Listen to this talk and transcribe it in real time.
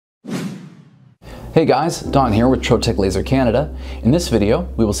Hey guys, Don here with Trotec Canada. In this video,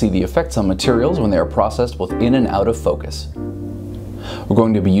 we will see the effects on materials when they are processed both in and out of focus. We're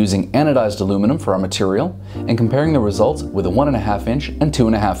going to be using anodized aluminum for our material and comparing the results with a 1.5 inch and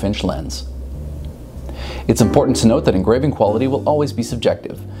 2.5 inch lens. It's important to note that engraving quality will always be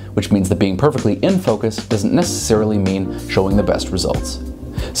subjective, which means that being perfectly in focus doesn't necessarily mean showing the best results.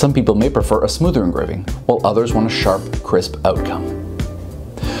 Some people may prefer a smoother engraving, while others want a sharp, crisp outcome.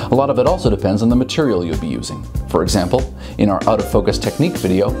 A lot of it also depends on the material you'll be using. For example, in our out of focus technique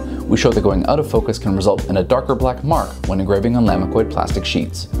video, we show that going out of focus can result in a darker black mark when engraving on lamellicoid plastic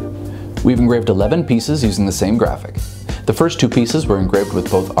sheets. We've engraved 11 pieces using the same graphic. The first two pieces were engraved with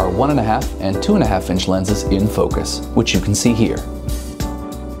both our 1.5 and 2.5 inch lenses in focus, which you can see here.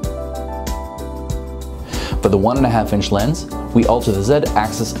 For the 1.5 inch lens, we alter the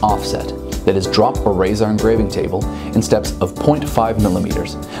Z-axis offset, that is, drop or raise our engraving table in steps of 0.5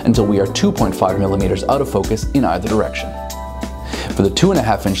 millimeters until we are 2.5 millimeters out of focus in either direction. For the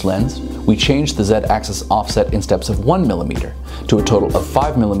 2.5 inch lens, we change the Z-axis offset in steps of 1 millimeter to a total of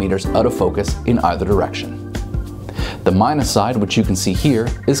 5 millimeters out of focus in either direction. The minus side, which you can see here,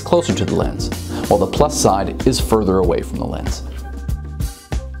 is closer to the lens, while the plus side is further away from the lens.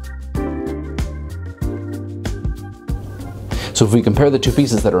 So if we compare the two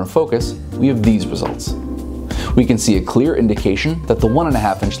pieces that are in focus, we have these results. We can see a clear indication that the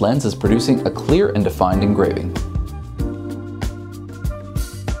 1.5 inch lens is producing a clear and defined engraving.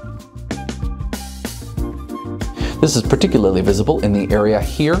 This is particularly visible in the area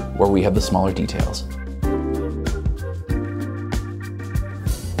here where we have the smaller details.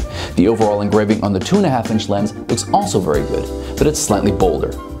 The overall engraving on the 2.5 inch lens looks also very good, but it's slightly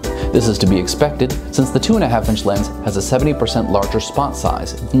bolder. This is to be expected since the 2.5 inch lens has a 70% larger spot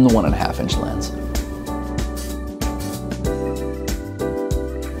size than the 1.5 inch lens.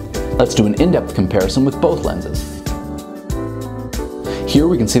 Let's do an in-depth comparison with both lenses. Here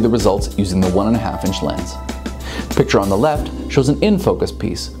we can see the results using the 1.5 inch lens. The picture on the left shows an in-focus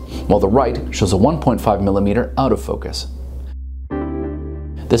piece, while the right shows a 1.5 millimeter out of focus.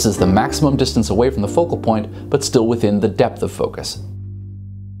 This is the maximum distance away from the focal point, but still within the depth of focus.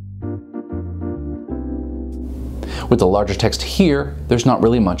 With the larger text here, there's not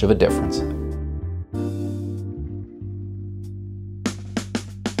really much of a difference.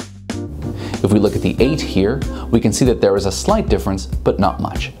 If we look at the 8 here, we can see that there is a slight difference, but not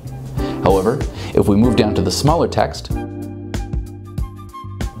much. However, if we move down to the smaller text,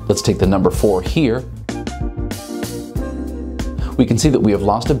 let's take the number 4 here, we can see that we have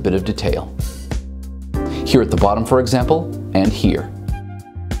lost a bit of detail. Here at the bottom, for example, and here.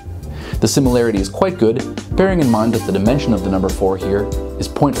 The similarity is quite good, bearing in mind that the dimension of the number 4 here is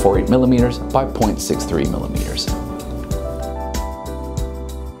 0.48 millimeters by 0.63 millimeters.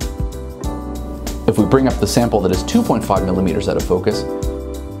 If we bring up the sample that is 2.5 millimeters out of focus,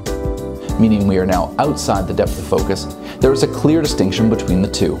 meaning we are now outside the depth of focus, there is a clear distinction between the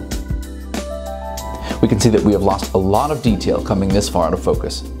two. We can see that we have lost a lot of detail coming this far out of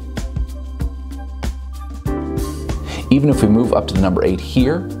focus. Even if we move up to the number 8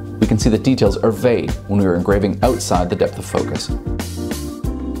 here, we can see that details are vague when we are engraving outside the depth of focus.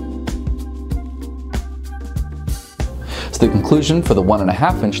 So the conclusion for the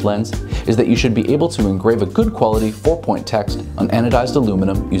 1.5 inch lens is that you should be able to engrave a good quality 4-point text on anodized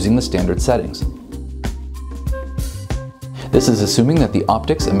aluminum using the standard settings. This is assuming that the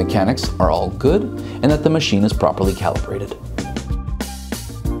optics and mechanics are all good and that the machine is properly calibrated.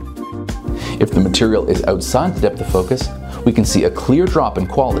 If the material is outside the depth of focus, we can see a clear drop in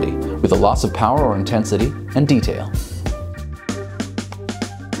quality with a loss of power or intensity and detail.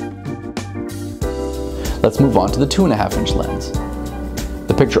 Let's move on to the 2.5 inch lens.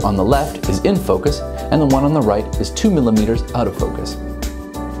 The picture on the left is in focus and the one on the right is 2 millimeters out of focus.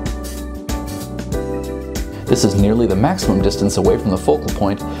 This is nearly the maximum distance away from the focal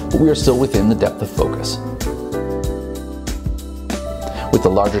point, but we are still within the depth of focus. With the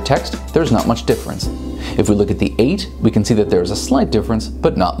larger text, there's not much difference. If we look at the 8, we can see that there is a slight difference,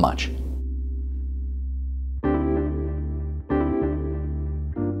 but not much.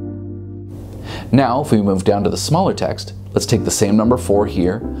 Now, if we move down to the smaller text, let's take the same number 4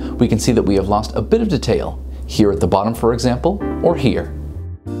 here, we can see that we have lost a bit of detail, here at the bottom for example, or here.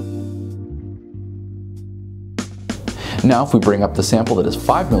 Now if we bring up the sample that is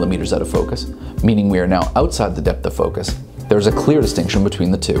 5 millimeters out of focus, meaning we are now outside the depth of focus, there is a clear distinction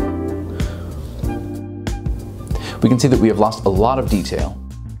between the two. We can see that we have lost a lot of detail.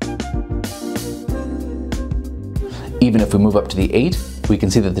 Even if we move up to the 8, we can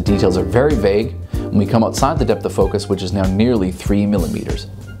see that the details are very vague when we come outside the depth of focus, which is now nearly 3 millimeters.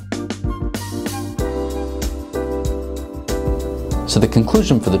 So the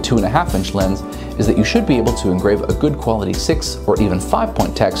conclusion for the 2.5-inch lens is that you should be able to engrave a good quality 6 or even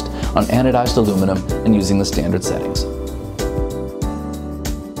 5-point text on anodized aluminum and using the standard settings.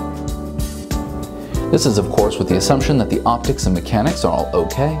 This is of course with the assumption that the optics and mechanics are all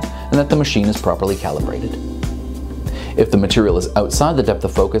okay and that the machine is properly calibrated. If the material is outside the depth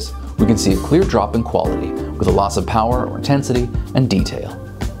of focus, we can see a clear drop in quality with a loss of power or intensity and detail.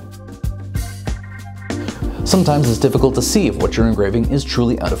 Sometimes it's difficult to see if what you're engraving is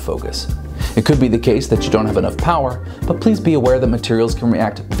truly out of focus. It could be the case that you don't have enough power, but please be aware that materials can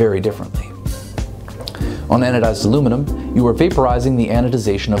react very differently. On anodized aluminum, you are vaporizing the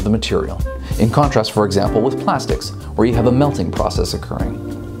anodization of the material, in contrast, for example, with plastics, where you have a melting process occurring.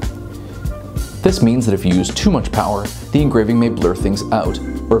 This means that if you use too much power, the engraving may blur things out,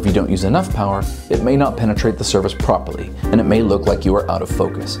 or if you don't use enough power, it may not penetrate the surface properly, and it may look like you are out of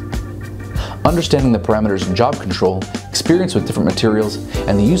focus. Understanding the parameters in job control, experience with different materials,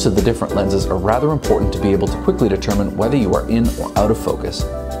 and the use of the different lenses are rather important to be able to quickly determine whether you are in or out of focus.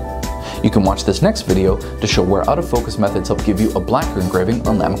 You can watch this next video to show where out of focus methods help give you a blacker engraving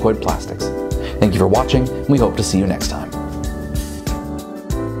on Lamecoid plastics. Thank you for watching, and we hope to see you next time.